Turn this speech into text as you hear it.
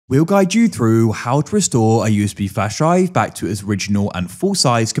We'll guide you through how to restore a USB flash drive back to its original and full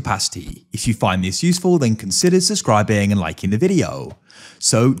size capacity. If you find this useful, then consider subscribing and liking the video.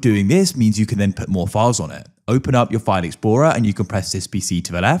 So doing this means you can then put more files on it. Open up your file explorer and you can press this PC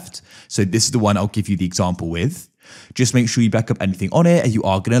to the left. So this is the one I'll give you the example with. Just make sure you back up anything on it, and you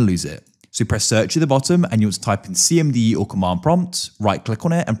are going to lose it. So press search at the bottom and you want to type in CMD or command prompt, right click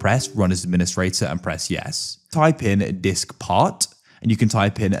on it and press run as administrator and press yes. Type in disk part and you can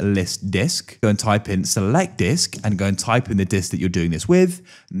type in list disk. Go and type in select disk and go and type in the disk that you're doing this with.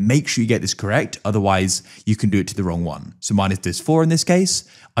 Make sure you get this correct, otherwise you can do it to the wrong one. So mine is disk 4 in this case.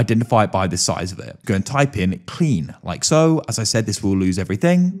 Identify it by the size of it. Go and type in clean, like so. As I said, this will lose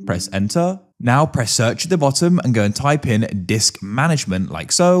everything. Press enter. Now press search at the bottom and go and type in disk management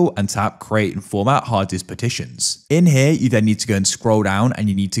like so and tap create and format hard disk partitions. In here, you then need to go and scroll down and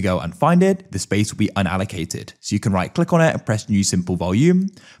you need to go and find it. The space will be unallocated. So you can right click on it and press new simple volume,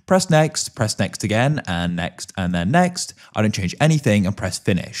 press next again and then next. I don't change anything and press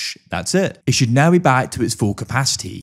finish. That's it. It should now be back to its full capacity.